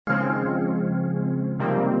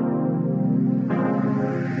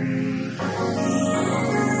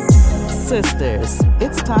sisters,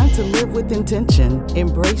 it's time to live with intention,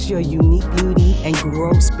 embrace your unique beauty, and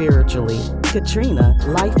grow spiritually. Katrina,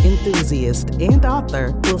 life enthusiast and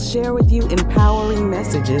author, will share with you empowering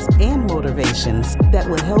messages and motivations that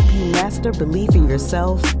will help you master belief in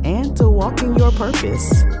yourself and to walk in your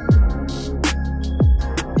purpose.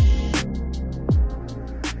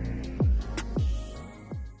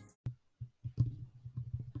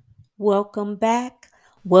 Welcome back.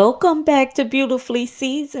 Welcome back to Beautifully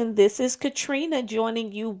Seasoned. This is Katrina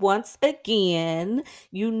joining you once again.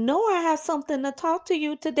 You know I have something to talk to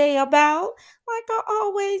you today about, like I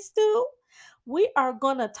always do. We are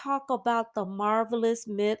going to talk about the marvelous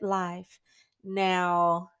midlife.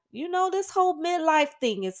 Now, you know, this whole midlife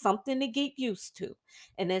thing is something to get used to,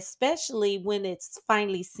 and especially when it's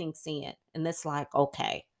finally sinks in and it's like,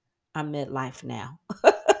 okay, I'm midlife now.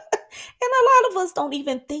 And a lot of us don't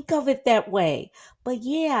even think of it that way. But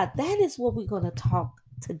yeah, that is what we're going to talk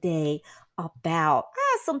today about.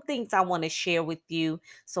 I have some things I want to share with you,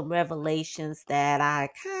 some revelations that I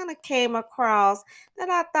kind of came across that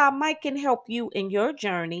I thought might can help you in your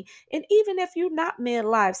journey. And even if you're not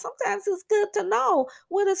midlife, sometimes it's good to know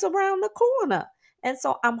what is around the corner. And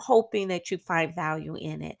so I'm hoping that you find value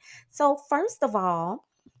in it. So first of all,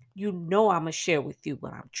 you know I'm going to share with you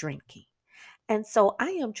what I'm drinking. And so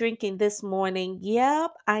I am drinking this morning.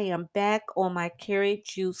 Yep, I am back on my carrot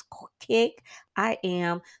juice kick. I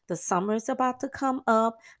am. The summer is about to come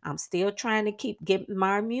up. I'm still trying to keep getting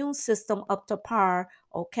my immune system up to par.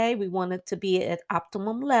 Okay, we want it to be at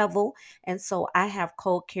optimum level. And so I have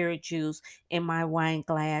cold carrot juice in my wine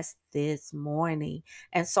glass this morning.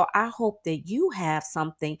 And so I hope that you have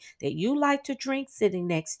something that you like to drink sitting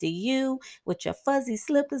next to you with your fuzzy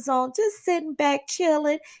slippers on, just sitting back,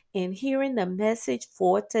 chilling in hearing the message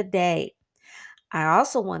for today. I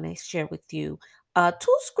also want to share with you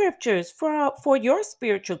two scriptures for your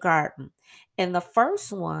spiritual garden. And the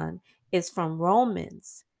first one is from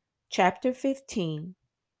Romans chapter 15,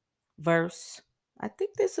 verse, I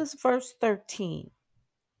think this is verse 13.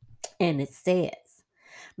 And it says,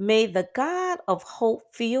 may the God of hope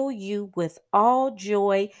fill you with all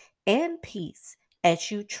joy and peace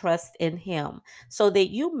as you trust in him, so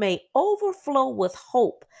that you may overflow with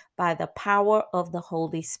hope by the power of the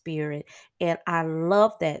Holy Spirit. And I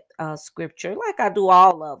love that scripture, like I do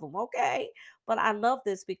all of them, okay? But I love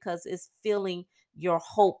this because it's filling your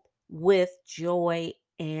hope with joy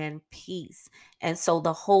and peace. And so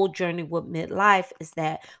the whole journey with midlife is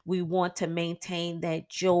that we want to maintain that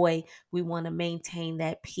joy, we want to maintain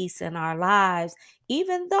that peace in our lives,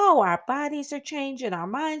 even though our bodies are changing, our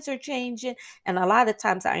minds are changing, and a lot of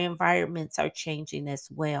times our environments are changing as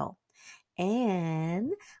well.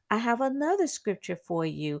 And I have another scripture for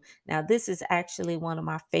you. Now, this is actually one of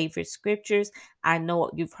my favorite scriptures. I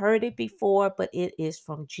know you've heard it before, but it is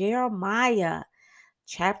from Jeremiah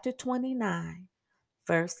chapter 29,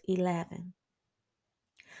 verse 11.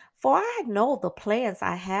 For I know the plans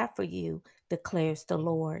I have for you, declares the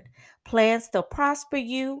Lord. Plans to prosper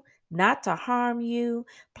you, not to harm you,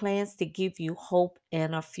 plans to give you hope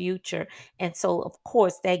and a future. And so, of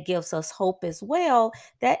course, that gives us hope as well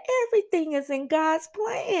that everything is in God's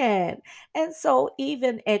plan. And so,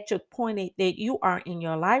 even at your point that you are in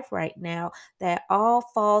your life right now, that all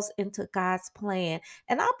falls into God's plan.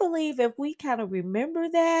 And I believe if we kind of remember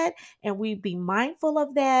that and we be mindful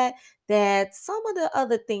of that, that some of the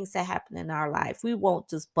other things that happen in our life, we won't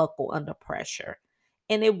just buckle under pressure.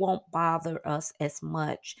 And it won't bother us as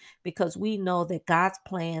much because we know that God's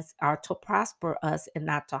plans are to prosper us and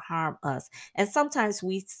not to harm us. And sometimes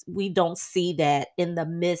we don't see that in the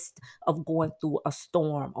midst of going through a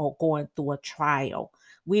storm or going through a trial.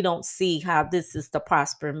 We don't see how this is to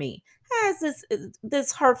prosper me. How is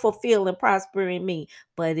this hurtful feeling prospering me?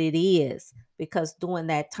 But it is, because during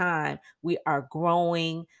that time we are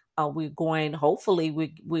growing, we're going, hopefully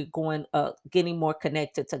we're going, getting more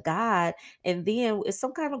connected to God. And then it's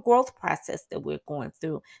some kind of growth process that we're going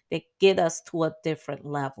through that get us to a different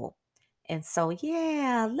level. And so,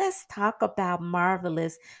 yeah, let's talk about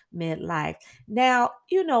marvelous midlife. Now,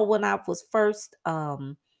 you know, when I was first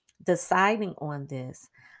deciding on this,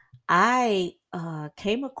 I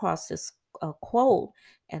came across this quote,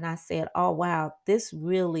 and I said, oh, wow, this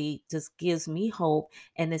really just gives me hope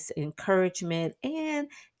and it's encouragement. And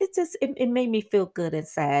it made me feel good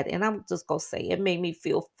inside. And I'm just going to say, it made me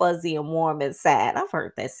feel fuzzy and warm inside. I've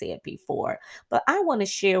heard that said before, but I want to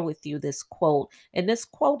share with you this quote. And this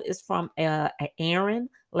quote is from Aaron.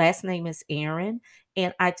 Last name is Aaron.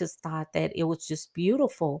 And I just thought that it was just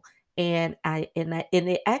beautiful. And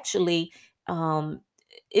it actually,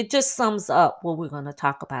 it just sums up what we're going to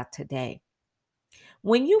talk about today.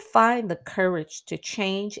 When you find the courage to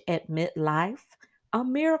change at midlife, a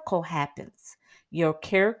miracle happens. Your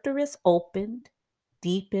character is opened,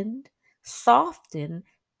 deepened, softened,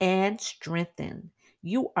 and strengthened.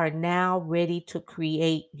 You are now ready to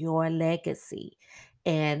create your legacy.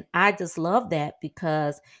 And I just love that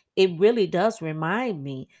because it really does remind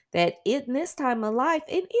me that in this time of life,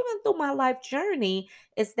 and even through my life journey,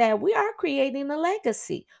 is that we are creating a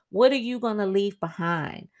legacy. What are you going to leave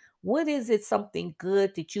behind? What is it something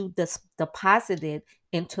good that you deposited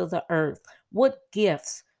into the earth? What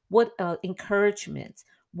gifts? What encouragements?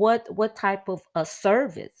 What type of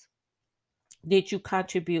service did you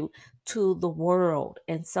contribute to the world?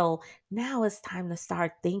 And so now it's time to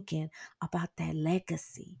start thinking about that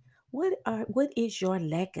legacy. What is your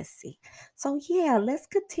legacy? So yeah, let's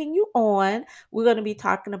continue on. We're going to be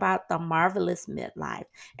talking about the marvelous midlife.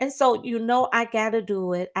 And so I got to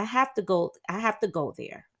do it. I have to go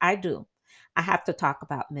there. I do. I have to talk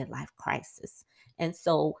about midlife crisis. And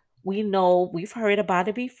so we know we've heard about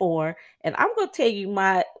it before, and I'm going to tell you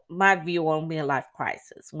my view on midlife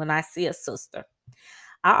crisis. When I see a sister,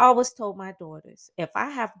 I always told my daughters, if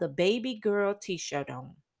I have the baby girl t-shirt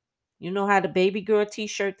on, you know how the baby girl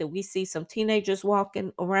t-shirt that we see some teenagers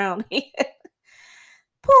walking around in,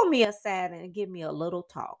 pull me aside and give me a little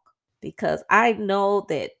talk, because I know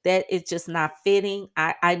that is just not fitting.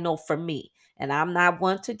 I know for me, and I'm not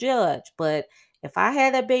one to judge, but if I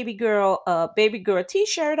had a baby girl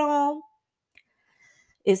t-shirt on,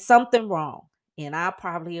 is something wrong, and I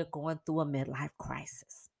probably are going through a midlife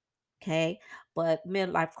crisis. Okay. But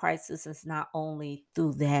midlife crisis is not only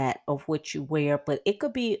through that of what you wear, but it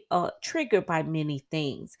could be triggered by many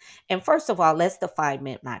things. And first of all, let's define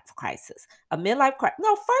midlife crisis. A midlife crisis.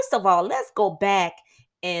 No, first of all, let's go back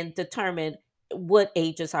and determine what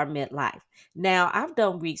ages are midlife. Now, I've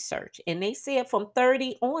done research, and they said from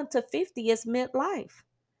 30 on to 50 is midlife.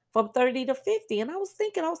 From 30 to 50. And I was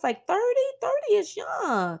thinking, I was like, 30? 30 is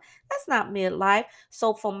young. That's not midlife.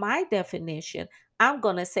 So, for my definition, I'm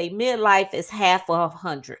going to say midlife is half of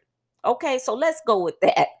 100. Okay, so let's go with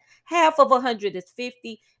that. Half of 100 is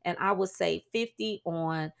 50, and I would say 50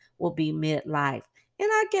 on will be midlife. And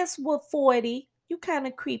I guess with 40, you kind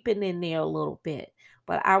of creeping in there a little bit.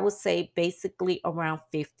 But I would say basically around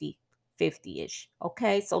 50, 50-ish.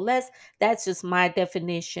 Okay, so that's just my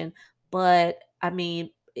definition. But I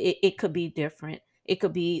mean, it could be different. It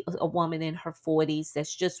could be a woman in her 40s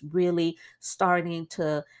that's just really starting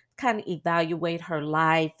to kind of evaluate her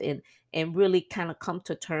life and really kind of come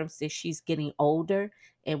to terms that she's getting older,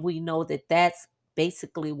 and we know that that's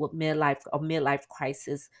basically what midlife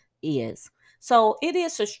crisis is. So it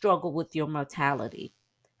is a struggle with your mortality.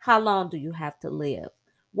 How long do you have to live?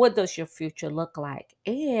 What does your future look like?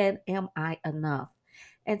 And am I enough?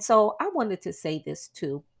 And so I wanted to say this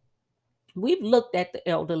too. We've looked at the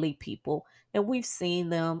elderly people, and we've seen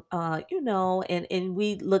them, and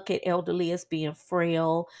we look at elderly as being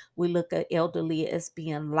frail. We look at elderly as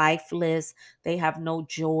being lifeless. They have no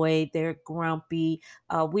joy. They're grumpy.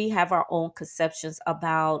 We have our own conceptions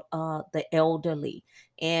about the elderly.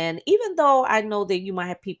 And even though I know that you might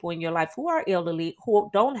have people in your life who are elderly who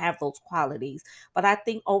don't have those qualities, but I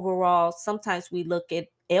think overall, sometimes we look at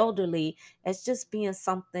elderly as just being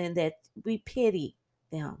something that we pity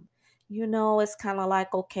them. It's kind of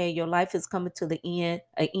like, okay, your life is coming to the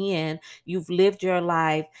end. You've lived your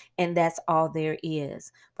life, and that's all there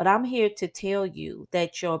is. But I'm here to tell you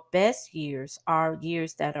that your best years are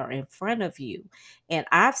years that are in front of you. And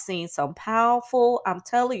I've seen some powerful, I'm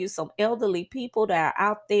telling you, some elderly people that are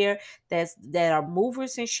out there that are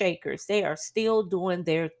movers and shakers. They are still doing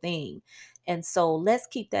their thing. And so let's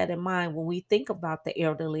keep that in mind when we think about the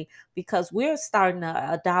elderly, because we're starting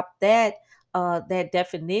to adopt that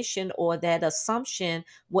definition or that assumption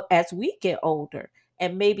as we get older.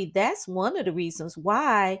 And maybe that's one of the reasons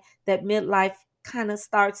why that midlife kind of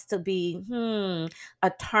starts to be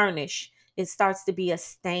a tarnish. It starts to be a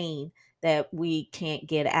stain that we can't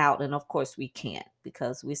get out. And of course, we can't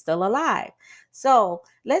because we're still alive. So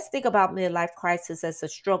let's think about midlife crisis as a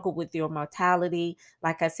struggle with your mortality.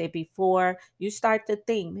 Like I said before, you start to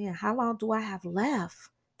think, man, how long do I have left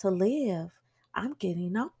to live? I'm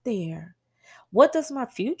getting up there. What does my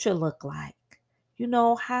future look like?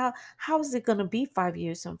 How is it going to be 5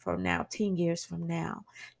 years from now, 10 years from now?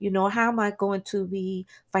 How am I going to be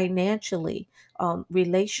financially,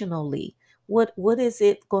 relationally? What is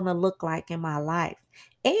it going to look like in my life?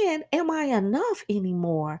 And am I enough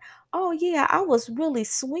anymore? Oh yeah, I was really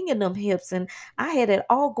swinging them hips, and I had it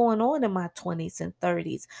all going on in my 20s and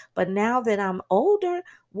 30s. But now that I'm older,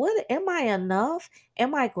 what am I enough?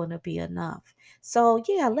 Am I going to be enough? So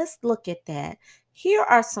yeah, let's look at that. Here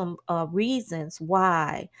are some reasons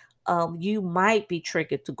why you might be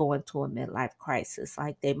triggered to go into a midlife crisis.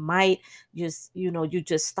 Like they might just, you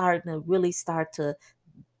just starting to really start to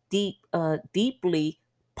deeply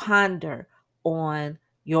ponder on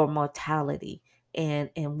your mortality and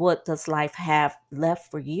what does life have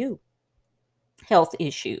left for you. Health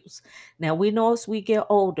issues. Now we know as we get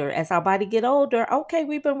older, as our body get older, okay,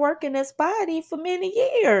 we've been working this body for many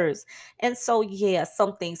years. And so yeah,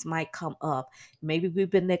 some things might come up. Maybe we've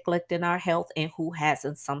been neglecting our health and who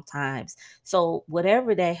hasn't sometimes. So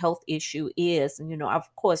whatever that health issue is, and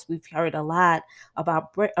of course we've heard a lot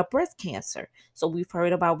about breast cancer. So we've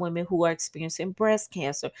heard about women who are experiencing breast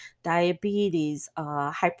cancer, diabetes,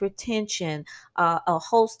 hypertension, a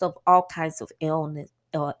host of all kinds of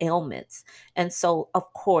ailments. And so,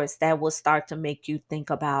 of course, that will start to make you think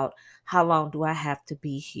about how long do I have to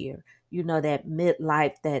be here? That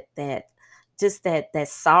midlife, that just that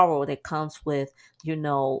sorrow that comes with,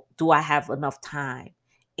 do I have enough time?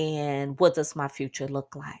 And what does my future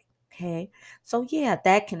look like? Okay. So yeah,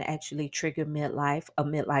 that can actually trigger a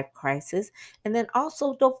midlife crisis. And then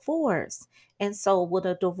also divorce. And so what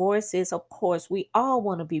a divorce is, of course, we all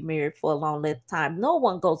want to be married for a long length of time. No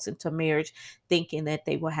one goes into marriage thinking that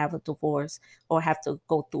they will have a divorce or have to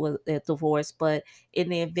go through a divorce. But in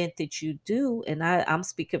the event that you do, and I'm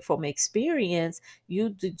speaking from experience,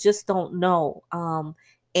 just don't know.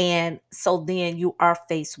 And so then you are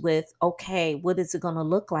faced with, okay, what is it going to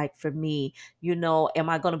look like for me? Am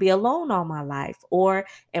I going to be alone all my life? Or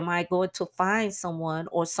am I going to find someone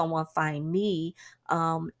or someone find me?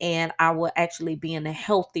 And I will actually be in a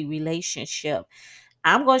healthy relationship.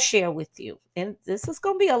 I'm going to share with you, and this is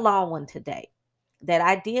going to be a long one today, that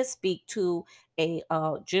I did speak to a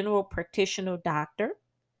general practitioner doctor,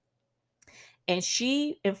 and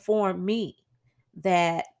she informed me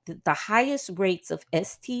that the highest rates of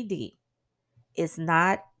STD is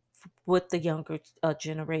not with the younger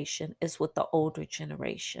generation, it's with the older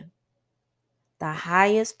generation. The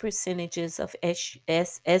highest percentages of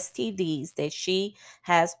STDs that she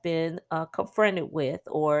has been confronted with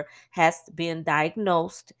or has been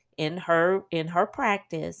diagnosed in her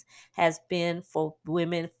practice has been for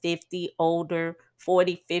women 50 older,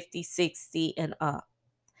 40, 50, 60 and up.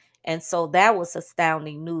 And so that was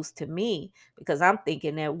astounding news to me because I'm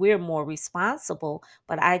thinking that we're more responsible,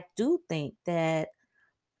 but I do think that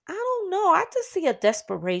I don't know, I just see a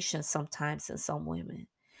desperation sometimes in some women.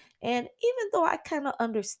 And even though I kind of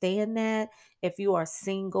understand that if you are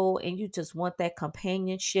single and you just want that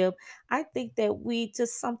companionship, I think that we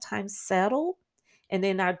just sometimes settle. And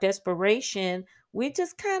in our desperation, we're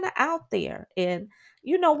just kind of out there. And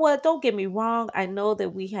you know what? Don't get me wrong. I know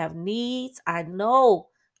that we have needs. I know.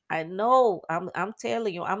 I'm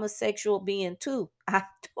telling you, I'm a sexual being too. I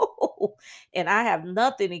do. And I have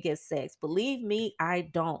nothing against sex. Believe me, I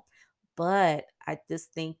don't. But I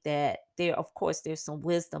just think that of course, there's some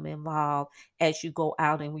wisdom involved as you go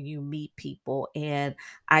out and when you meet people. And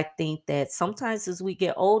I think that sometimes as we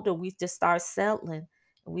get older, we just start settling.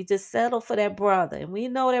 And we just settle for that brother. And we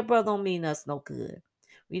know that brother don't mean us no good.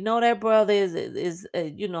 We know that brother is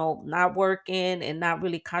not working and not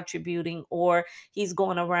really contributing, or he's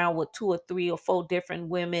going around with two or three or four different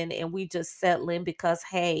women, and we just settling because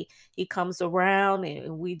hey, he comes around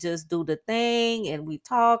and we just do the thing and we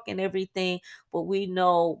talk and everything, but we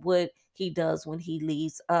know what he does when he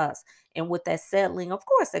leaves us. And with that settling, of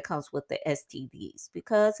course, that comes with the STDs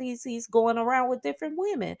because he's going around with different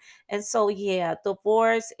women. And so yeah,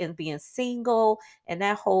 divorce and being single and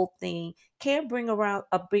that whole thing can bring about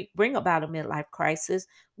a midlife crisis,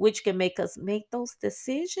 which can make us make those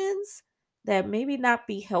decisions that maybe not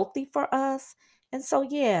be healthy for us. And so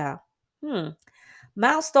yeah. Hmm.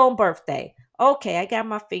 Milestone birthday. Okay, I got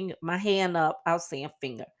my hand up. I was saying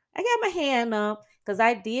finger. I got my hand up because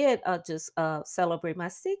I did just celebrate my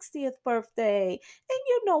 60th birthday. And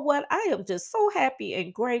you know what? I am just so happy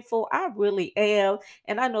and grateful. I really am.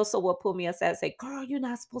 And I know someone pulled me aside and said, girl, you're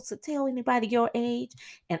not supposed to tell anybody your age.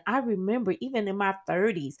 And I remember even in my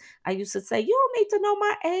 30s, I used to say, you don't need to know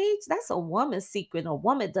my age. That's a woman's secret. A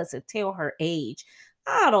woman doesn't tell her age.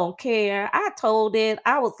 I don't care. I told it.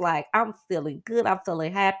 I was like, I'm feeling good. I'm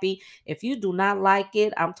feeling happy. If you do not like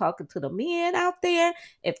it, I'm talking to the men out there.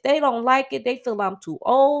 If they don't like it, they feel I'm too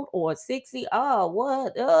old or 60. Oh,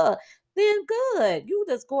 what? Then good. You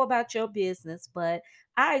just go about your business. But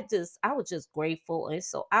I was just grateful. And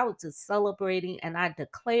so I was just celebrating and I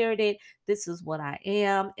declared it. This is what I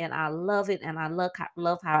am. And I love it. And I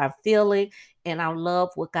love how I'm feeling. And I love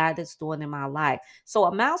what God is doing in my life. So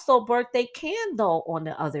a milestone birthday can, though, on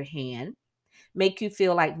the other hand, make you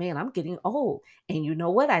feel like, man, I'm getting old. And you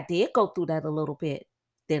know what? I did go through that a little bit.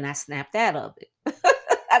 Then I snapped out of it.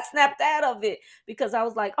 snapped out of it because I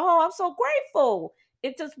was like, oh, I'm so grateful.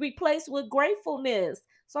 It just replaced with gratefulness.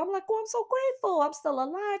 So I'm like, oh, I'm so grateful. I'm still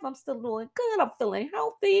alive. I'm still doing good. I'm feeling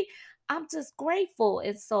healthy. I'm just grateful.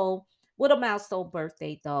 And so, with a milestone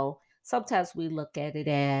birthday, though, sometimes we look at it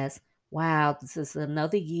as, wow, this is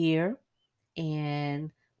another year.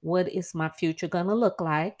 And what is my future going to look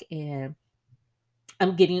like? And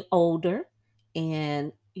I'm getting older,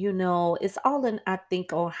 and it's all in, I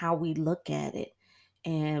think, on how we look at it.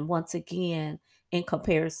 And once again, in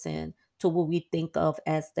comparison to what we think of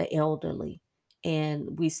as the elderly,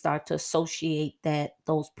 and we start to associate that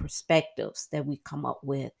those perspectives that we come up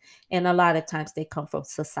with. And a lot of times they come from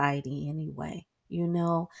society anyway.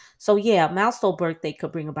 So yeah, milestone birthday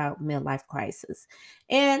could bring about midlife crisis.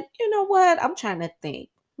 And you know what? I'm trying to think.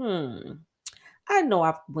 I know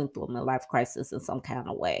I've went through a midlife crisis in some kind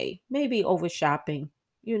of way. Maybe over shopping,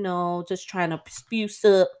 just trying to spruce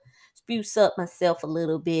up myself a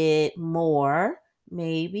little bit more,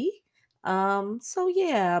 maybe. So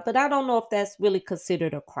yeah, but I don't know if that's really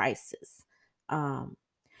considered a crisis. Um,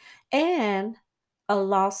 and a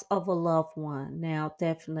loss of a loved one. Now,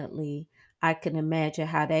 definitely, I can imagine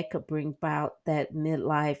how that could bring about that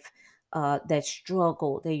midlife, that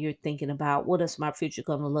struggle that you're thinking about. What is my future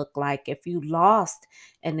going to look like if you lost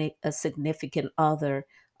a significant other?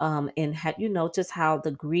 And just how the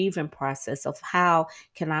grieving process of how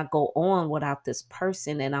can I go on without this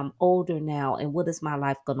person, and I'm older now, and what is my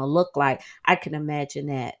life going to look like? I can imagine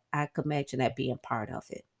that. I can imagine that being part of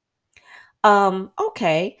it.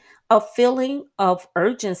 Okay. A feeling of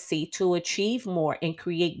urgency to achieve more and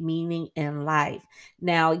create meaning in life.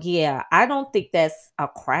 Now, yeah, I don't think that's a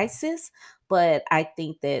crisis, but I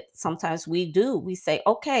think that sometimes we do. We say,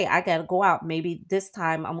 okay, I got to go out. Maybe this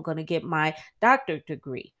time I'm going to get my doctorate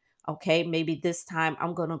degree. Okay, maybe this time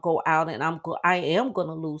I'm going to go out and I am going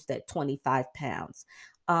to lose that 25 pounds.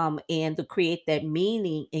 And to create that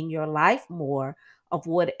meaning in your life more of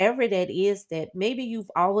whatever that is that maybe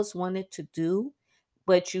you've always wanted to do,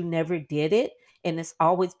 but you never did it. And it's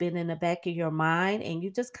always been in the back of your mind. And you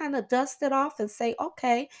just kind of dust it off and say,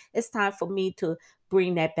 okay, it's time for me to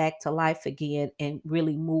bring that back to life again and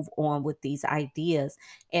really move on with these ideas.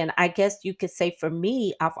 And I guess you could say for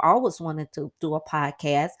me, I've always wanted to do a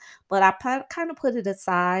podcast, but I kind of put it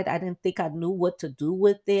aside. I didn't think I knew what to do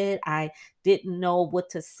with it. I didn't know what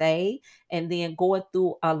to say. And then going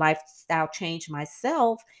through a lifestyle change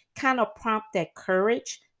myself kind of prompt that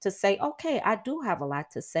courage to say, okay, I do have a lot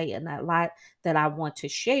to say and a lot that I want to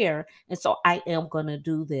share. And so I am going to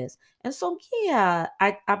do this. And so, yeah,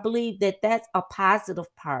 I believe that that's a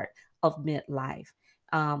positive part of midlife.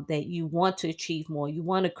 That you want to achieve more, you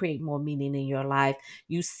want to create more meaning in your life.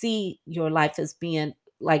 You see your life as being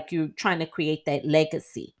like you're trying to create that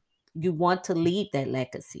legacy. You want to leave that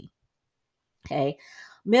legacy. Okay.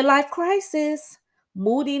 Midlife crisis,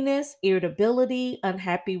 moodiness, irritability,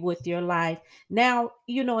 unhappy with your life. Now,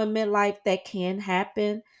 in midlife that can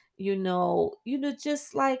happen.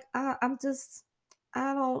 Just like I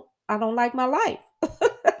don't like my life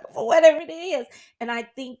for whatever it is. And I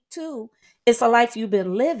think too, it's a life you've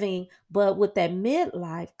been living, but with that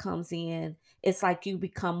midlife comes in, it's like you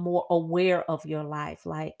become more aware of your life.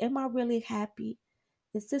 Like, am I really happy?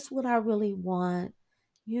 Is this what I really want?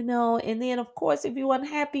 And then of course, if you're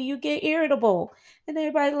unhappy, you get irritable. And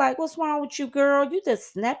everybody like, what's wrong with you, girl? You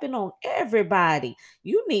just snapping on everybody.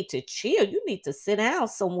 You need to chill. You need to sit down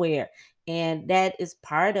somewhere. And that is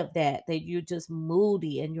part of that you're just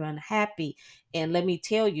moody and you're unhappy. And let me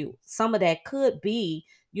tell you, some of that could be,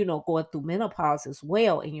 going through menopause as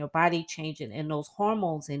well, and your body changing and those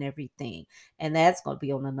hormones and everything. And that's going to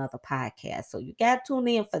be on another podcast. So you got to tune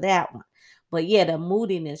in for that one. But yeah, the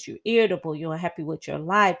moodiness, you're irritable, you're unhappy with your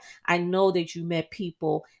life. I know that you met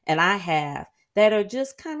people, and I have, that are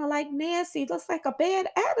just kind of like Nancy, looks like a bad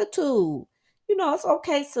attitude. It's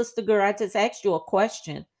okay, sister girl. I just asked you a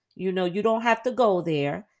question. You don't have to go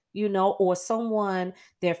there, or someone,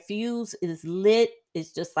 their fuse is lit.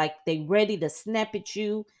 It's just like they ready to snap at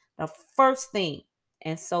you the first thing.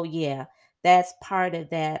 And so, yeah, that's part of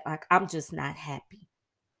that. Like, I'm just not happy.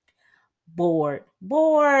 Bored,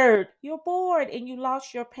 you're bored, and you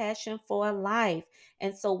lost your passion for a life.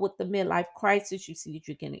 And so with the midlife crisis, you see that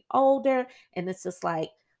you're getting older, and it's just like,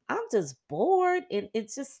 I'm just bored, and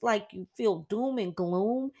it's just like you feel doom and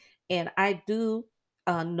gloom. And I do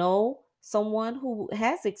know someone who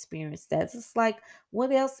has experienced that. It's like,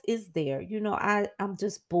 what else is there? I'm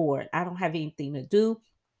just bored. I don't have anything to do.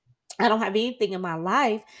 I don't have anything in my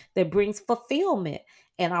life that brings fulfillment,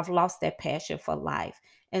 and I've lost that passion for life.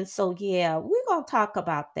 And so, yeah, we're going to talk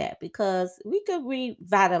about that because we could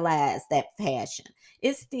revitalize that fashion.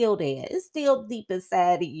 It's still there, it's still deep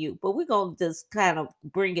inside of you, but we're going to just kind of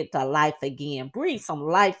bring it to life again, breathe some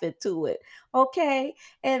life into it. Okay.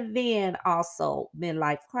 And then also,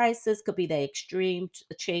 midlife crisis could be the extreme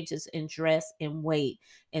changes in dress and weight.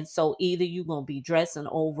 And so, either you're going to be dressing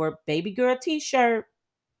over baby girl t shirt,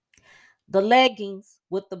 the leggings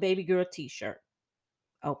with the baby girl t shirt.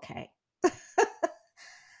 Okay.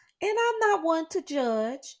 And I'm not one to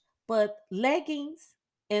judge, but leggings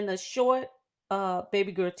and a short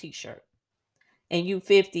baby girl t-shirt and you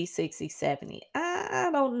 50, 60, 70. I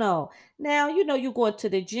don't know. Now, you going to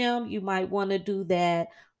the gym, you might want to do that.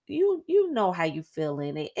 You know how you feel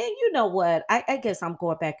in it. And you know what? I guess I'm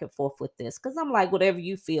going back and forth with this because I'm like, whatever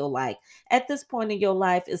you feel like. At this point in your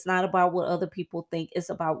life, it's not about what other people think,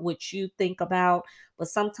 it's about what you think about. But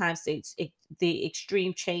sometimes the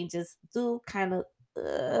extreme changes do kind of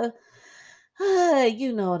they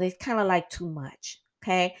kind of like too much.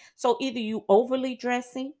 Okay. So either you overly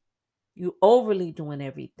dressing, you overly doing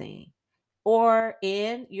everything, or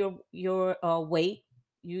in your weight,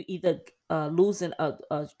 you either losing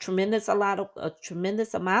a tremendous amount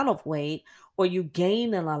of weight, or you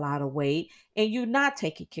gaining a lot of weight, and you're not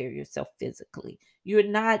taking care of yourself physically. You're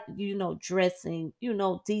not dressing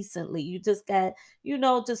decently. You just got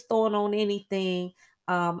just throwing on anything.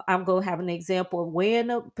 I'm gonna have an example of wearing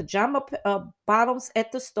a bottoms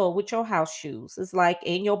at the store with your house shoes. It's like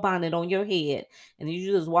in your bonnet on your head, and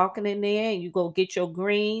you just walking in there, and you go get your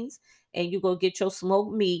greens, and you go get your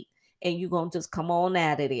smoked meat, and you gonna just come on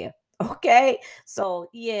out of there. Okay. So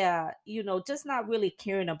yeah, just not really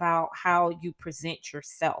caring about how you present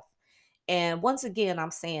yourself. And once again,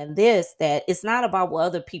 I'm saying this, that it's not about what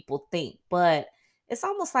other people think, but it's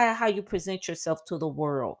almost like how you present yourself to the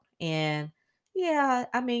world. And yeah,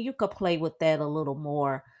 I mean, you could play with that a little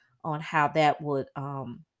more on how that would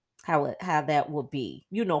how that would be,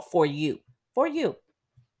 for you. For you.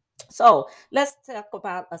 So let's talk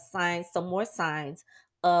about some more signs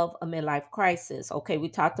of a midlife crisis. Okay, we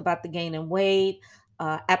talked about the gaining weight,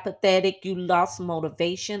 apathetic. You lost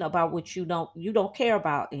motivation about what you don't care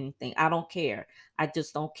about anything. I don't care. I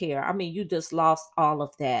just don't care. I mean, you just lost all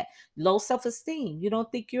of that. Low self esteem. You don't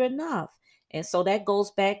think you're enough. And so that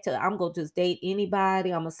goes back to I'm gonna just date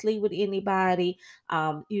anybody. I'm gonna sleep with anybody.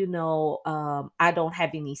 I don't have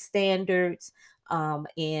any standards, and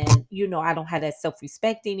I don't have that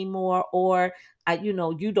self-respect anymore, or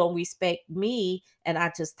you don't respect me, and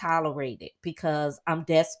I just tolerate it because I'm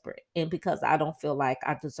desperate and because I don't feel like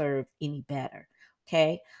I deserve any better.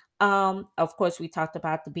 Okay. Of course, we talked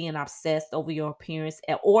about the being obsessed over your appearance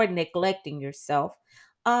or neglecting yourself.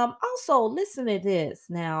 Also, listen to this.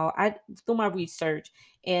 Now, I do my research,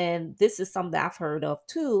 and this is something I've heard of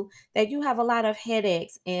too, that you have a lot of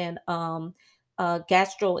headaches and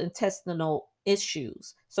gastrointestinal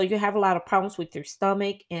issues. So you have a lot of problems with your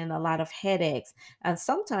stomach and a lot of headaches. And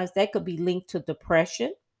sometimes that could be linked to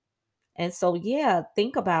depression. And so, yeah,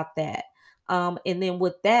 think about that. And then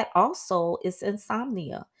with that, also, it's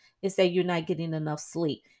insomnia. It's that you're not getting enough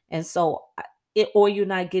sleep. And so, or you're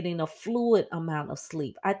not getting a fluid amount of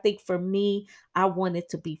sleep. I think for me, I want it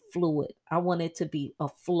to be fluid. I want it to be a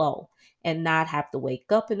flow and not have to wake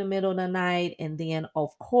up in the middle of the night. And then,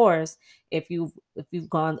 of course, if you're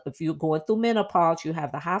going through menopause, you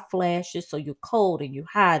have the hot flashes. So you're cold and you're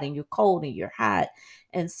hot and you're cold and you're hot,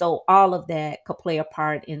 and so all of that could play a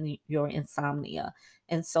part in your insomnia.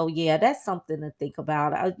 And so, yeah, that's something to think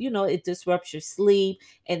about. It disrupts your sleep.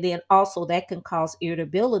 And then also that can cause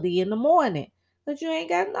irritability in the morning because you ain't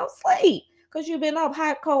got enough sleep because you've been up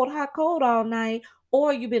hot, cold all night,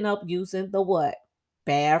 or you've been up using the what?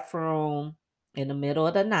 Bathroom in the middle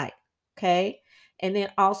of the night. Okay. And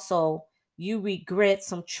then also, you regret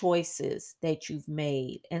some choices that you've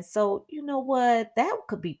made. And so, you know what? That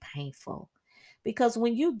could be painful because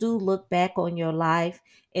when you do look back on your life,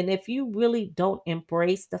 and if you really don't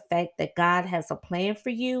embrace the fact that God has a plan for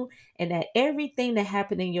you and that everything that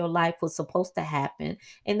happened in your life was supposed to happen,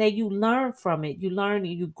 and that you learn from it, you learn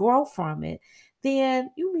and you grow from it, then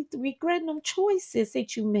you regret them choices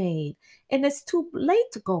that you made. And it's too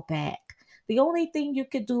late to go back. The only thing you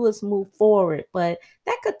could do is move forward, but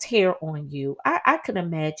that could tear on you. I can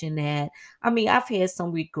imagine that. I mean, I've had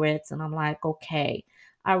some regrets, and I'm like, okay,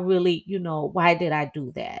 I really, why did I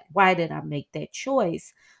do that? Why did I make that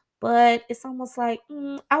choice? But it's almost like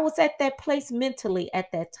I was at that place mentally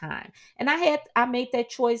at that time, and I made that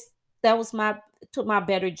choice. That was my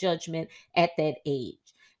better judgment at that age.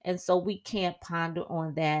 And so we can't ponder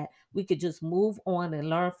on that. We could just move on and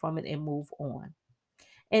learn from it and move on.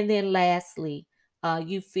 And then lastly,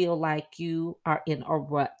 you feel like you are in a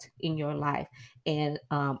rut in your life. And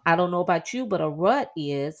I don't know about you, but a rut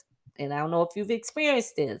is, and I don't know if you've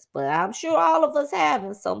experienced this, but I'm sure all of us have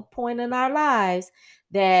in some point in our lives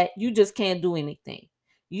that you just can't do anything.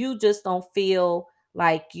 You just don't feel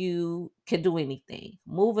like you can do anything.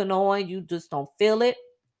 Moving on, you just don't feel it.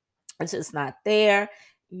 It's just not there.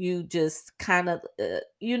 You just kind of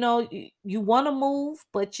you want to move,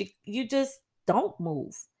 but you just don't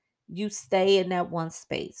move. You stay in that one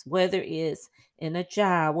space, whether it's in a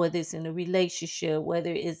job, whether it's in a relationship,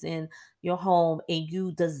 whether it's in your home, and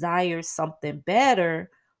you desire something better,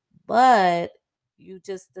 but you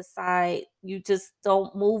just decide you just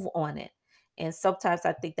don't move on it. And sometimes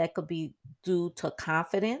I think that could be due to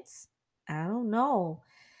confidence. I don't know,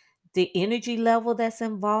 the energy level that's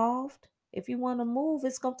involved. If you want to move,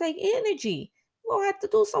 it's going to take energy. You're going to have to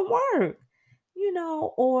do some work,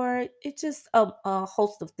 or it's just a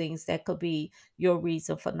host of things that could be your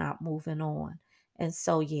reason for not moving on. And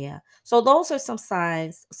so, yeah. So, those are some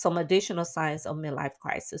signs, some additional signs of midlife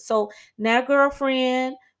crisis. So, now,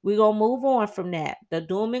 girlfriend, we're going to move on from that. The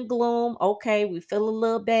doom and gloom. Okay, we feel a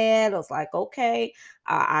little bad. I was like, okay,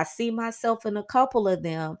 I see myself in a couple of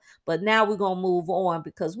them. But now we're going to move on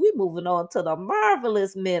because we're moving on to the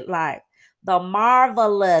marvelous midlife. The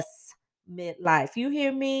marvelous midlife. You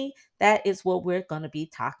hear me? That is what we're going to be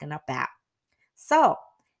talking about. So,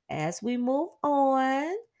 as we move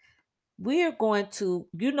on, we're going to,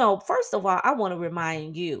 first of all, I want to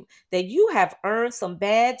remind you that you have earned some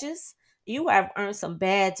badges. You have earned some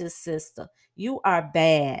badges, sister. You are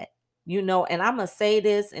bad, and I'm going to say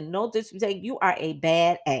this and no disrespect, you are a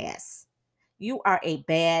badass. You are a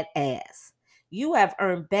badass. You have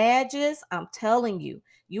earned badges. I'm telling you,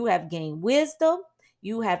 you have gained wisdom.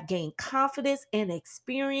 You have gained confidence and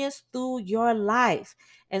experience through your life.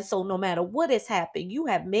 And so, no matter what has happened, you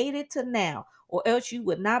have made it to now, or else you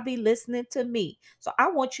would not be listening to me. So, I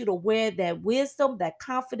want you to wear that wisdom, that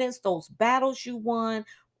confidence, those battles you won,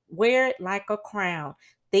 wear it like a crown.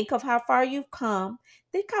 Think of how far you've come.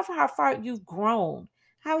 Think of how far you've grown.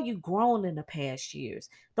 How you've grown in the past years,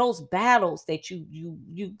 those battles that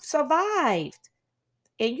you survived,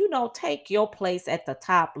 and take your place at the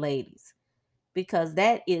top, ladies, because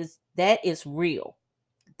that is real.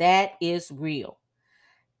 That is real.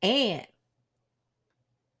 And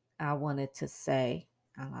I wanted to say,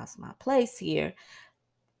 I lost my place here.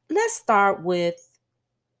 Let's start with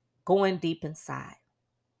going deep inside.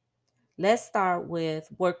 Let's start with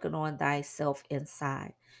working on thyself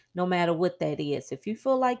inside, no matter what that is. If you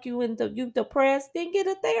feel like you depressed, then get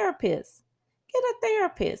a therapist. Get a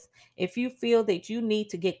therapist. If you feel that you need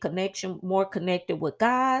to get more connected with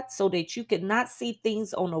God, so that you cannot see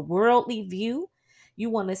things on a worldly view,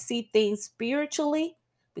 you want to see things spiritually,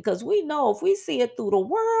 because we know if we see it through the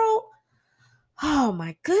world, oh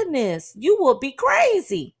my goodness, you will be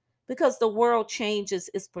crazy, because the world changes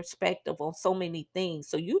its perspective on so many things.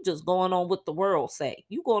 So you just going on what the world say.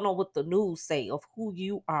 You going on what the news say of who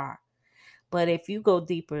you are. But if you go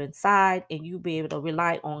deeper inside and you be able to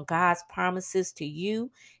rely on God's promises to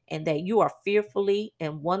you, and that you are fearfully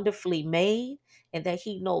and wonderfully made, and that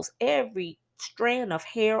He knows every strand of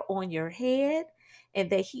hair on your head, and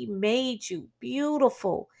that He made you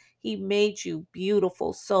beautiful. He made you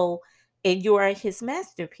beautiful. So, and you are His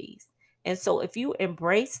masterpiece. And so, if you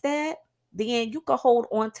embrace that, then you can hold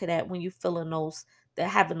on to that when you feeling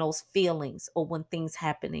having those feelings, or when things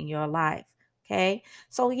happen in your life. Okay.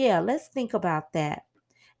 So, yeah, let's think about that.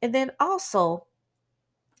 And then also,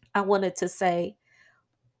 I wanted to say,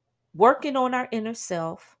 working on our inner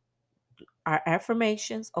self, our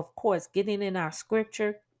affirmations, of course, getting in our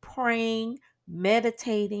scripture, praying,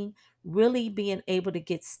 meditating, really being able to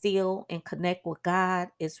get still and connect with God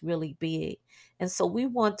is really big. And so we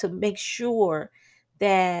want to make sure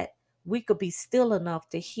that we could be still enough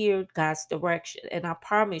to hear God's direction. And I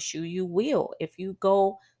promise you, you will if you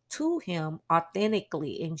go to Him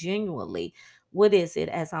authentically and genuinely. What is it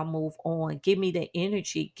as I move on? Give me the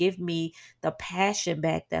energy, give me the passion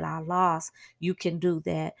back that I lost. You can do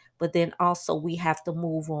that, but then also we have to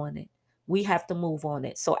move on it. We have to move on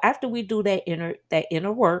it. So after we do that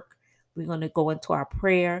inner work, we're going to go into our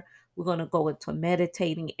prayer. We're going to go into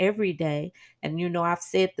meditating every day. And I've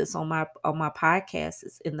said this on my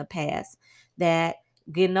podcasts in the past, that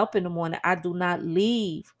getting up in the morning, I do not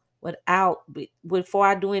leave before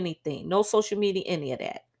I do anything. No social media, any of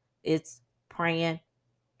that. It's praying,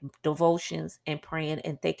 devotions and praying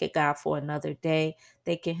and thanking God for another day,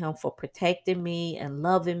 thanking Him for protecting me and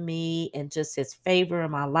loving me and just His favor in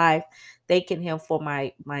my life, thanking Him for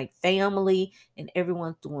my family and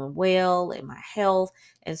everyone doing well and my health.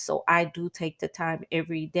 And so I do take the time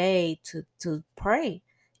every day to pray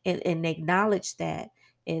and acknowledge that.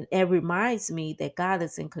 And it reminds me that God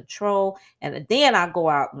is in control. And then I go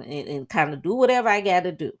out and kind of do whatever I got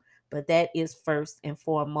to do. But that is first and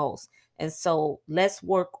foremost. And so let's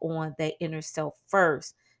work on that inner self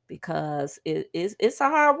first, because it's a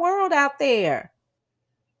hard world out there.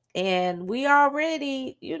 And we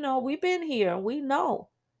already, we've been here and we know.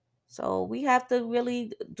 So we have to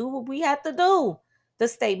really do what we have to do to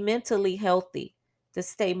stay mentally healthy, to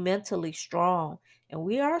stay mentally strong. And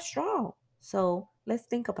we are strong. So let's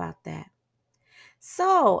think about that.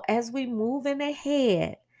 So as we moving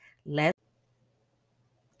ahead, let's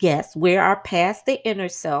yes, we are past the inner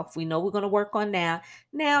self. We know we're going to work on now.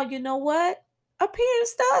 Now, you know what?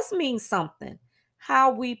 Appearance does mean something.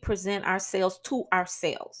 How we present ourselves to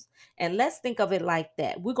ourselves. And let's think of it like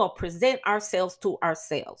that. We're going to present ourselves to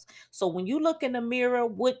ourselves. So when you look in the mirror,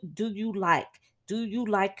 what do you like? Do you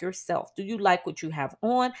like yourself? Do you like what you have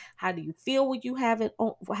on? How do you feel when you have it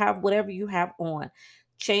on, have whatever you have on?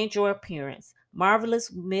 Change your appearance. Marvelous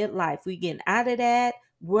midlife. We getting out of that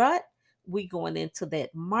rut, we going into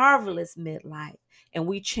that marvelous midlife, and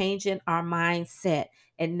we changing our mindset,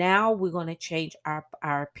 and now we're going to change our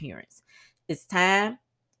appearance. It's time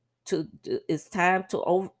it's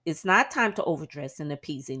not time to overdress and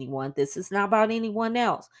appease anyone. This is not about anyone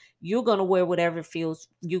else. You're going to wear whatever feels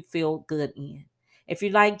you feel good in. If you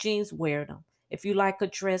like jeans, wear them. If you like a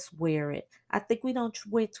dress, wear it. I think we don't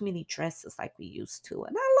wear too many dresses like we used to,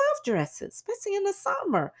 and I love dresses, especially in the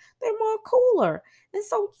summer. They're more cooler. And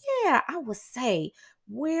so yeah, I would say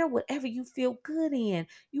wear whatever you feel good in.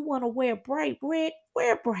 You want to wear bright red,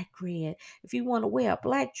 wear bright red. If you want to wear a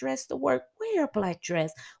black dress to work, wear a black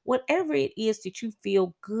dress. Whatever it is that you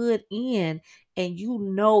feel good in, and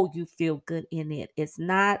you feel good in it. It's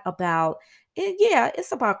not about it. Yeah,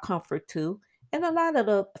 it's about comfort too. And a lot of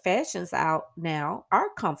the fashions out now are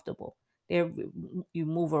comfortable. They're, you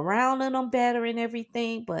move around in them better and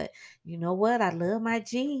everything. But you know what? I love my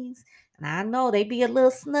jeans. And I know they be a little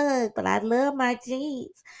snug, but I love my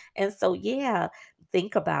jeans. And so, yeah,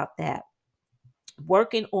 think about that,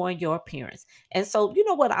 working on your appearance. And so, you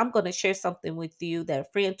know what? I'm going to share something with you that a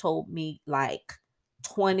friend told me like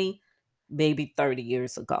 20, maybe 30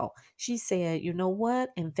 years ago. She said, you know what?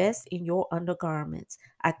 Invest in your undergarments.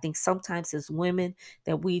 I think sometimes as women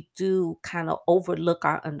that we do kind of overlook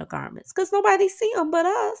our undergarments because nobody see them but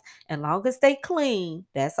us. And long as they clean,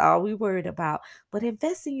 that's all we worried about. But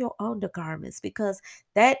invest in your undergarments, because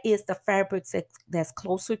that is the fabrics that's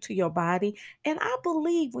closer to your body. And I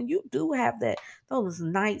believe when you do have those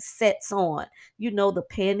nice sets on, the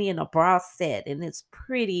panty and a bra set, and it's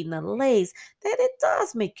pretty and the lace, that it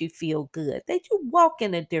does make you feel good, that you walk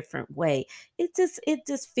in a different way. It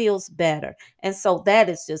just feels better. And so that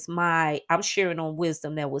is just I'm sharing on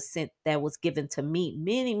wisdom that was given to me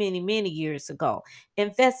many, many, many years ago.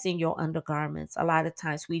 Invest in your undergarments. A lot of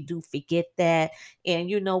times we do forget that. And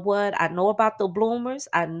you know what? I know about the bloomers.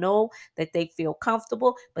 I know that they feel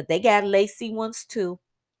comfortable, but they got lacy ones too.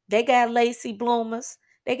 They got lacy bloomers.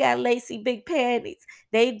 They got lacy big panties.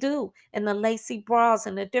 They do. And the lacy bras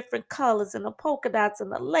and the different colors and the polka dots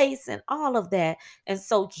and the lace and all of that. And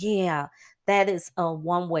so, yeah, that is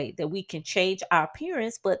one way that we can change our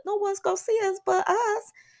appearance, but no one's going to see us but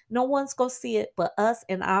us. No one's going to see it but us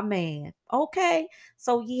and our man. Okay.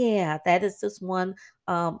 So, yeah, that is just one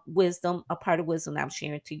wisdom, a part of wisdom I'm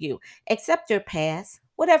sharing to you. Accept your past.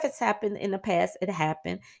 Whatever's happened in the past, it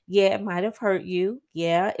happened. Yeah, it might have hurt you.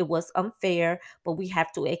 Yeah, it was unfair, but we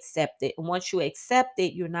have to accept it. And once you accept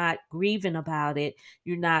it, you're not grieving about it.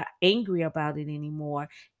 You're not angry about it anymore,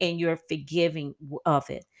 and you're forgiving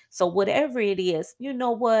of it. So, whatever it is, you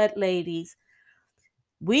know what, ladies,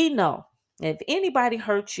 we know if anybody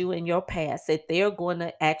hurts you in your past, that they're going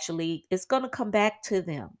to actually, it's going to come back to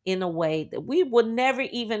them in a way that we would never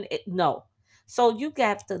even know. So you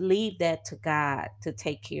got to leave that to God to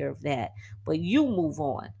take care of that. But you move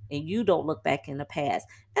on and you don't look back in the past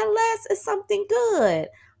unless it's something good.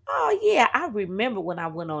 Oh, yeah, I remember when I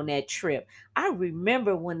went on that trip. I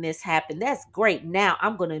remember when this happened. That's great. Now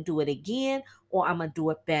I'm going to do it again, or I'm going to do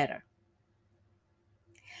it better.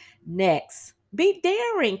 Next. Be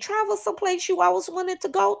daring. Travel someplace you always wanted to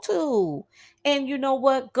go to. And you know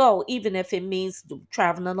what? Go, even if it means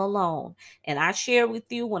traveling alone. And I share with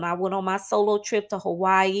you when I went on my solo trip to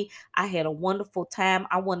Hawaii, I had a wonderful time.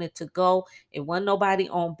 I wanted to go. It wasn't nobody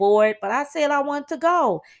on board, but I said I wanted to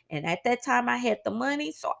go. And at that time, I had the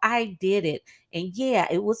money, so I did it. And yeah,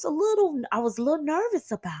 I was a little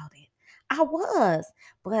nervous about it. I was,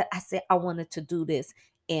 but I said I wanted to do this,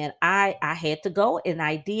 and I had to go, and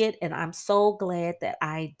I did, and I'm so glad that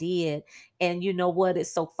I did. And you know what,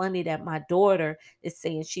 it's so funny that my daughter is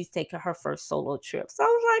saying she's taking her first solo trip, so I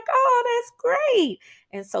was like, oh, that's great.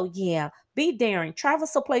 And so yeah, be daring, travel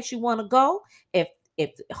someplace you want to go. If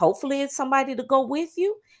hopefully it's somebody to go with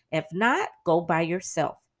you. If not, go by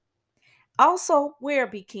yourself. Also, wear a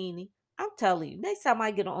bikini. I'm telling you, next time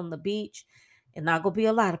I get on the beach, and not gonna be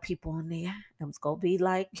a lot of people on there, I'm just gonna be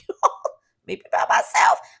like, maybe by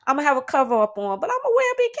myself. I'm gonna have a cover up on, but I'm gonna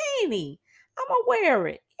wear a bikini. I'm gonna wear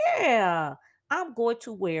it. Yeah, I'm going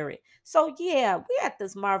to wear it. So yeah, we at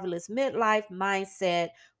this marvelous midlife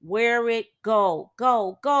mindset. Wear it. Go,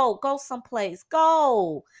 go, go, go someplace.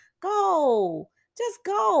 Go, go. Just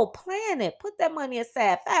go. Plan it. Put that money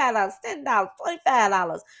aside. $5, $10,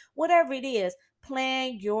 $25, whatever it is.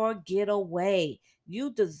 Plan your getaway.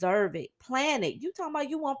 You deserve it. Plan it. You talking about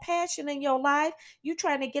you want passion in your life? You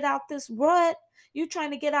trying to get out this rut? You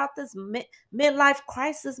trying to get out this midlife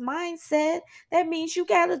crisis mindset? That means you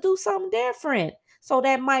got to do something different. So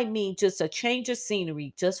that might mean just a change of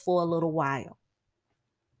scenery just for a little while.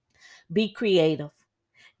 Be creative.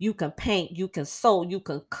 You can paint, you can sew, you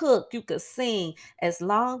can cook, you can sing, as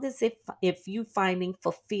long as if you finding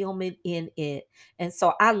fulfillment in it. And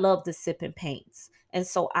so I love the sipping paints. And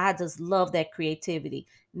so I just love that creativity.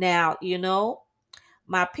 Now,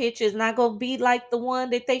 my picture is not gonna be like the one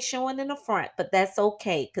that they showing in the front, but that's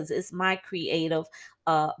okay because it's my creative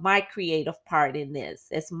part in this.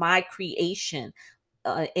 It's my creation,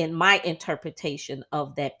 in my interpretation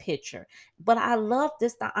of that picture. But I love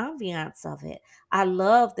this, the ambiance of it. I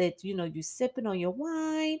love that, you sipping on your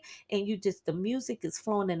wine, and the music is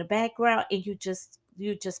flowing in the background, and you just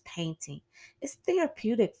painting. It's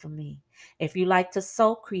therapeutic for me. If you like to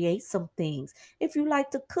sew, create some things. If you like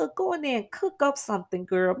to cook, go in there and cook up something,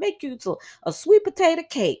 girl. Make you a sweet potato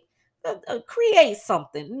cake. Create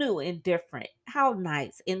something new and different. How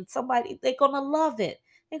nice. And they're going to love it.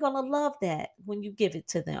 They're going to love that when you give it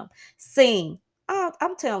to them. Sing.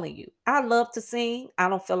 I'm telling you, I love to sing. I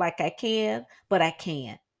don't feel like I can, but I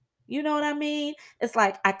can. You know what I mean? It's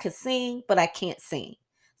like I could sing, but I can't sing.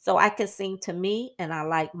 So I can sing to me, and I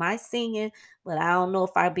like my singing, but I don't know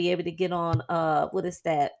if I'd be able to get on what is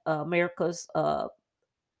that? America's the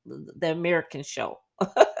American show.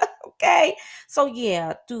 Okay? So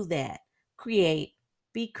yeah, do that. Create,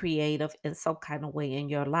 be creative in some kind of way in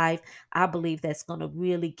your life. I believe that's going to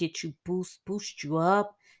really get you boost you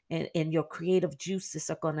up, and your creative juices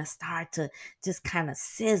are going to start to just kind of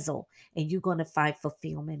sizzle, and you're going to find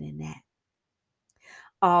fulfillment in that.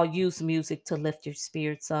 I'll use music to lift your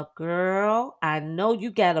spirits up, girl. I know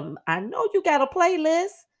you got a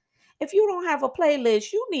playlist. If you don't have a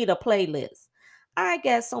playlist, you need a playlist. I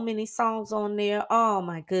got so many songs on there. Oh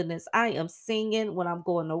my goodness. I am singing when I'm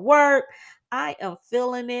going to work. I am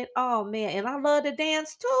feeling it. Oh man. And I love to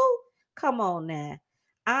dance too. Come on now.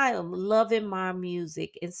 I am loving my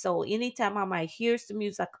music. And so anytime I might hear some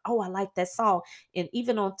music, oh, I like that song. And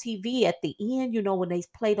even on TV at the end, when they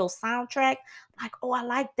play those soundtracks, like, oh, I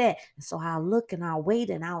like that. And so I'll look and I'll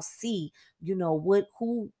wait and I'll see, what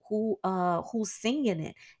who's singing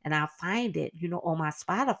it, and I'll find it, on my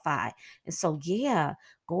Spotify. And so yeah,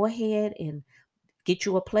 go ahead and get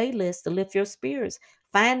you a playlist to lift your spirits.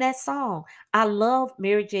 Find that song. I love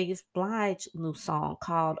Mary J. Blige's new song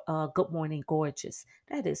called Good Morning Gorgeous.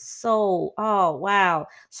 That is so, oh wow,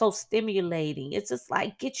 so stimulating. It's just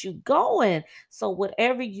like get you going. So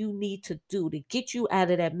whatever you need to do to get you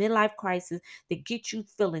out of that midlife crisis, to get you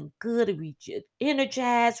feeling good,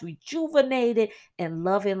 energized, rejuvenated, and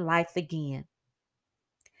loving life again.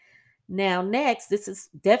 Now, next, this is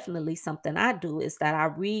definitely something I do, is that I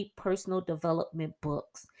read personal development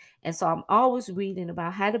books. And so I'm always reading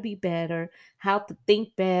about how to be better, how to think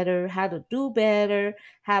better, how to do better,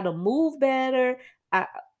 how to move better. I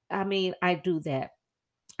I mean, I do that.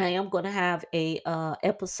 I am going to have a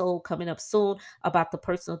episode coming up soon about the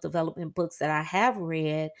personal development books that I have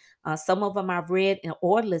read. Some of them I've read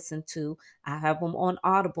or listened to. I have them on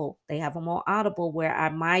Audible. They have them on Audible, where I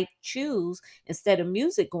might choose, instead of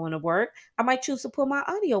music going to work, I might choose to put my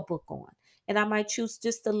audiobook on. and I might choose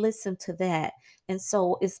just to listen to that. And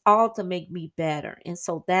so it's all to make me better. And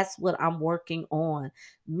so that's what I'm working on,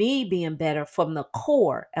 me being better from the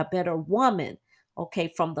core, a better woman.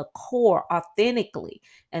 Okay, from the core, authentically.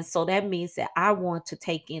 And so that means that I want to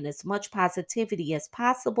take in as much positivity as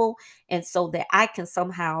possible, and so that I can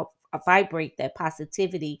somehow vibrate that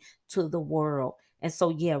positivity to the world. And so,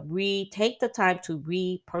 yeah, take the time to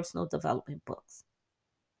read personal development books.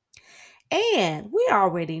 And we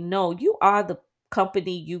already know you are the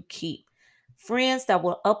company you keep. Friends that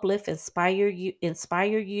will uplift, inspire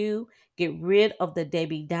you, get rid of the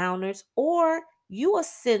Debbie Downers, or you will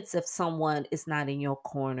sense if someone is not in your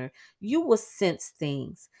corner. You will sense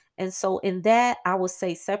things. And so in that, I would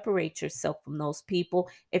say separate yourself from those people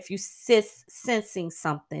if you sensing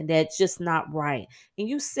something that's just not right. And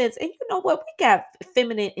you sense, and you know what? We got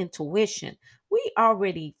feminine intuition. We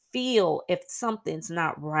already feel if something's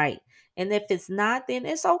not right. And if it's not, then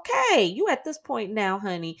it's okay. You at this point now,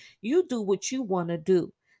 honey, you do what you want to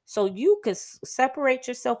do. So you could separate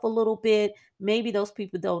yourself a little bit. Maybe those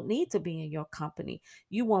people don't need to be in your company.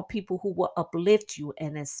 You want people who will uplift you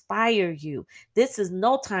and inspire you. This is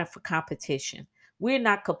no time for competition. We're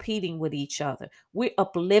not competing with each other. We're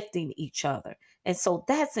uplifting each other. And so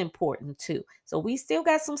that's important too. So we still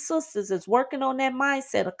got some sisters that's working on that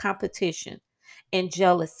mindset of competition and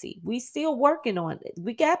jealousy. We still working on it.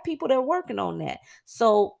 We got people that are working on that.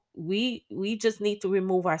 So we just need to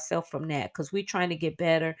remove ourselves from that because we're trying to get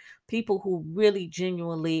better. People who really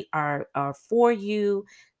genuinely are for you.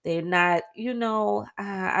 They're not,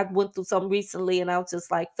 I went through some recently and I was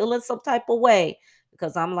just like feeling some type of way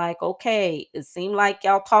because I'm like, okay, it seemed like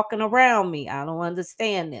y'all talking around me. I don't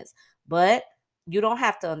understand this. But you don't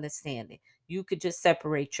have to understand it. You could just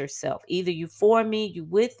separate yourself. Either you for me, you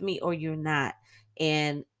with me, or you're not.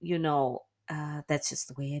 And, that's just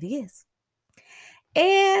the way it is.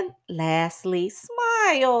 And lastly,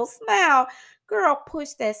 smile, smile. Girl,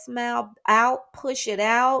 push that smile out, push it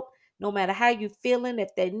out. No matter how you feeling,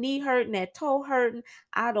 if that knee hurting, that toe hurting,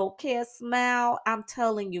 I don't care. Smile. I'm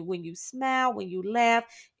telling you, when you smile, when you laugh,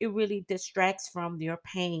 it really distracts from your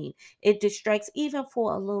pain. It distracts even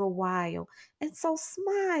for a little while. And so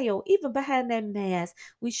smile. Even behind that mask,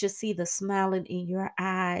 we should see the smiling in your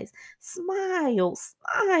eyes. Smile,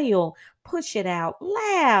 smile. Push it out.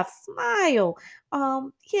 Laugh, smile.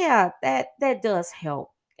 Yeah, that does help.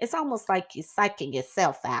 It's almost like you're psyching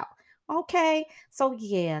yourself out. Okay, so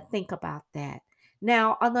yeah, think about that.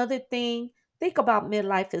 Now another thing, think about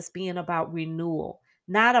midlife as being about renewal,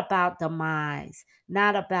 not about demise,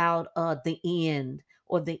 not about the end,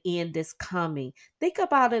 or the end is coming. Think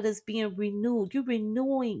about it as being renewed. You're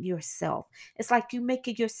renewing yourself. It's like you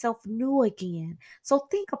making yourself new again. So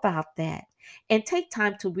think about that and take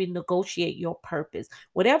time to renegotiate your purpose.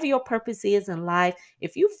 Whatever your purpose is in life,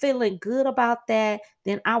 if you're feeling good about that,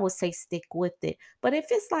 then I would say stick with it. But if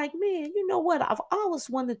it's like, man, you know what? I've always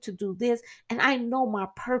wanted to do this, and I know my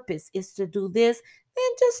purpose is to do this, then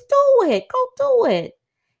just do it. Go do it.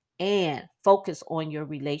 And focus on your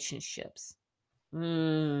relationships.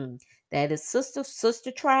 Mm, that is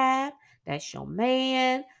sister tribe. That's your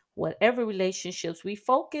man. Whatever relationships we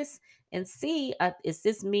focus and see, is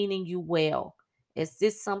this meaning you well? Is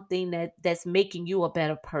this something that's making you a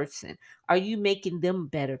better person? Are you making them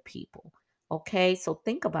better people? Okay, so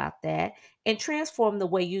think about that and transform the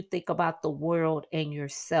way you think about the world and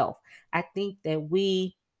yourself. I think that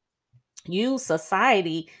we use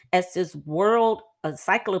society as this world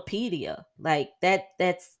encyclopedia, like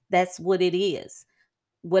that's what it is,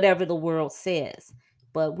 whatever the world says.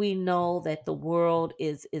 But we know that the world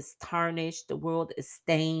is tarnished, the world is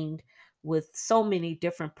stained with so many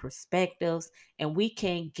different perspectives, and we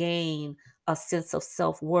can't gain a sense of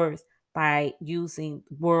self-worth by using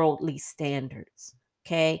worldly standards.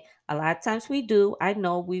 Okay, a lot of times we do. I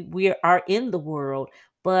know we are in the world,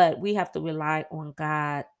 but we have to rely on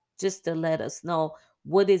God just to let us know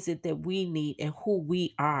what is it that we need and who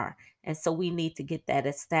we are. And so we need to get that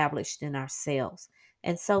established in ourselves.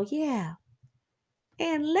 And so, yeah.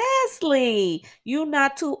 And lastly, you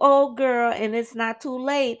not too old, girl, and it's not too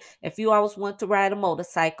late. If you always want to ride a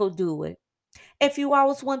motorcycle, do it. If you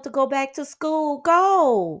always want to go back to school,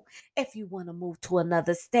 go. If you want to move to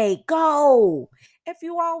another state, go. If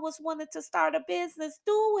you always wanted to start a business,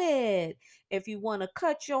 do it. If you want to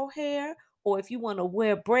cut your hair, or if you want to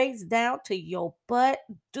wear braids down to your butt,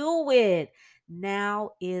 do it.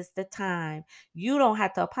 Now is the time. You don't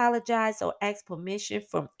have to apologize or ask permission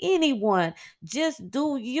from anyone. Just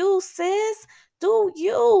do you, sis. Do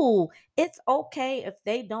you. It's okay if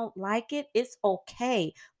they don't like it. It's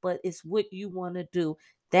okay, but it's what you want to do.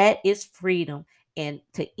 That is freedom. And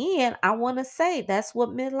to end, I want to say that's what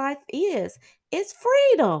midlife is. It's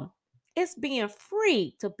freedom. It's being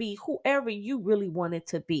free to be whoever you really wanted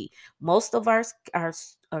to be. Most of our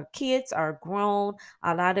kids are grown.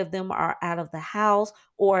 A lot of them are out of the house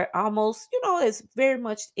or almost, it's very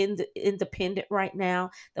much independent right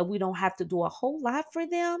now that we don't have to do a whole lot for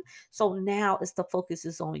them. So now it's the focus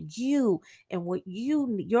is on you and what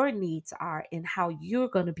your needs are and how you're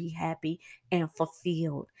going to be happy and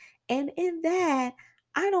fulfilled. And in that,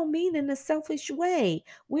 I don't mean in a selfish way.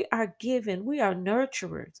 We are given, we are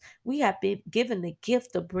nurturers. We have been given the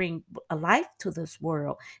gift to bring a life to this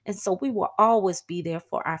world. And so we will always be there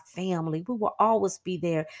for our family. We will always be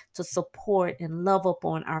there to support and love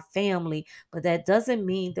upon our family. But that doesn't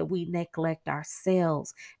mean that we neglect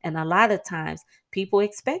ourselves. And a lot of times people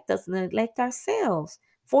expect us to neglect ourselves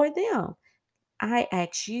for them. I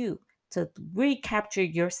ask you to recapture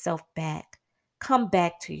yourself back. Come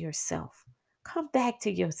back to yourself. Come back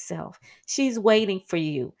to yourself. She's waiting for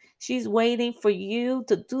you. She's waiting for you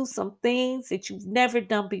to do some things that you've never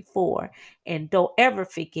done before. And don't ever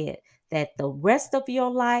forget that the rest of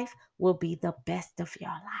your life will be the best of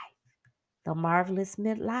your life. The marvelous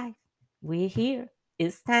midlife. We're here.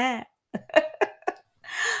 It's time.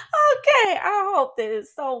 Okay, I hope that in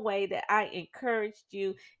some way that I encouraged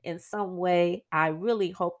you in some way. I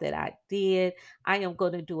really hope that I did. I am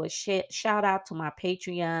going to do a shout out to my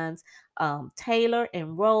Patreons, Taylor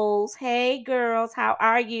and Rose. Hey, girls, how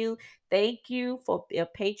are you? Thank you for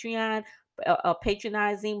Patreon.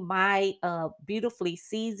 Patronizing my beautifully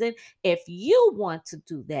season. If you want to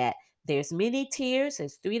do that, there's many tiers.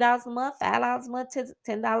 There's $3 a month, $5 a month,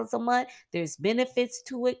 $10 a month. There's benefits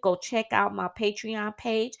to it. Go check out my Patreon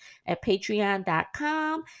page at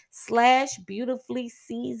patreon.com/beautifully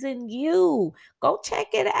season you. Go check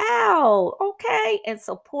it out. Okay. And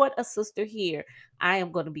support a sister here. I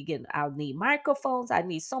am going to be I'll need microphones. I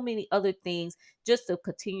need so many other things just to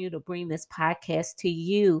continue to bring this podcast to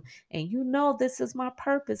you. And this is my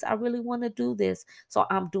purpose. I really want to do this. So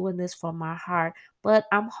I'm doing this from my heart. But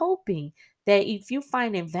I'm hoping that if you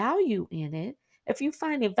finding value in it, if you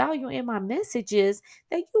finding value in my messages,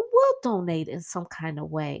 that you will donate in some kind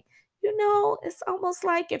of way. It's almost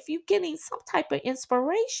like if you're getting some type of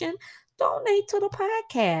inspiration, donate to the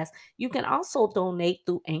podcast. You can also donate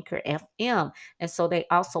through Anchor FM. And so they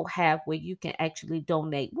also have where you can actually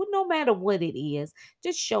donate. Well, no matter what it is,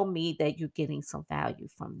 just show me that you're getting some value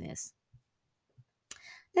from this.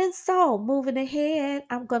 And so, moving ahead,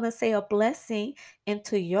 I'm going to say a blessing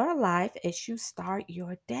into your life as you start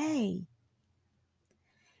your day.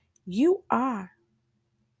 You are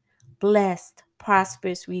blessed,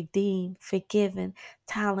 prosperous, redeemed, forgiven,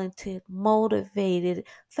 talented, motivated,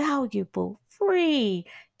 valuable, free,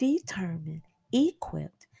 determined,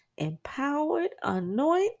 equipped, empowered,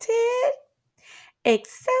 anointed,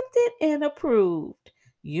 accepted, and approved.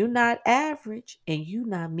 You not average and you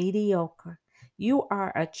not mediocre. You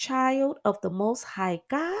are a child of the Most High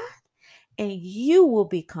God, and you will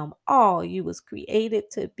become all you was created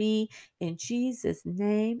to be. In Jesus'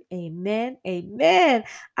 name, amen. Amen.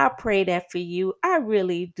 I pray that for you. I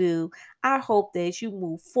really do. I hope that as you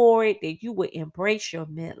move forward, that you will embrace your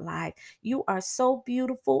midlife. You are so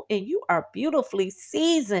beautiful and you are beautifully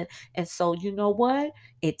seasoned. And so, you know what?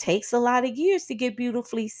 It takes a lot of years to get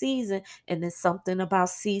beautifully seasoned. And there's something about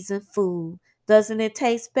seasoned food. Doesn't it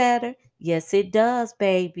taste better? Yes, it does,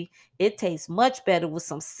 baby. It tastes much better with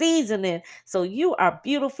some seasoning. So you are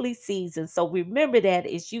beautifully seasoned. So remember that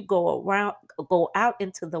as you go out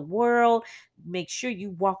into the world, make sure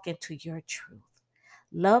you walk into your truth.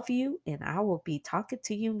 Love you, and I will be talking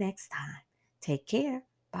to you next time. Take care.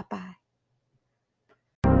 Bye-bye.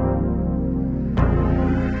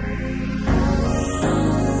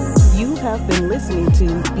 You have been listening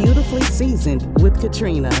to Beautifully Seasoned with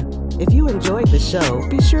Katrina. If you enjoyed the show,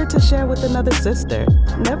 be sure to share with another sister.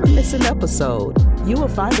 Never miss an episode. You will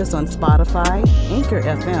find us on Spotify, Anchor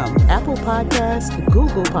FM, Apple Podcast,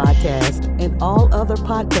 Google Podcast, and all other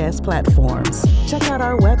podcast platforms. Check out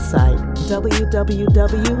our website,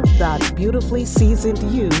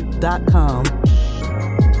 www.beautifullyseasonedyou.com.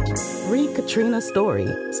 Read Katrina's story,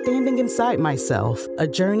 Standing Inside Myself, a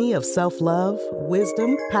journey of self-love,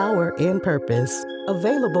 wisdom, power, and purpose.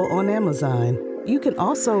 Available on Amazon. You can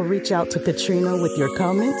also reach out to Katrina with your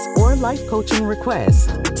comments or life coaching requests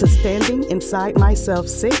to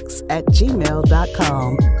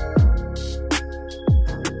standinginsidemyself6@gmail.com.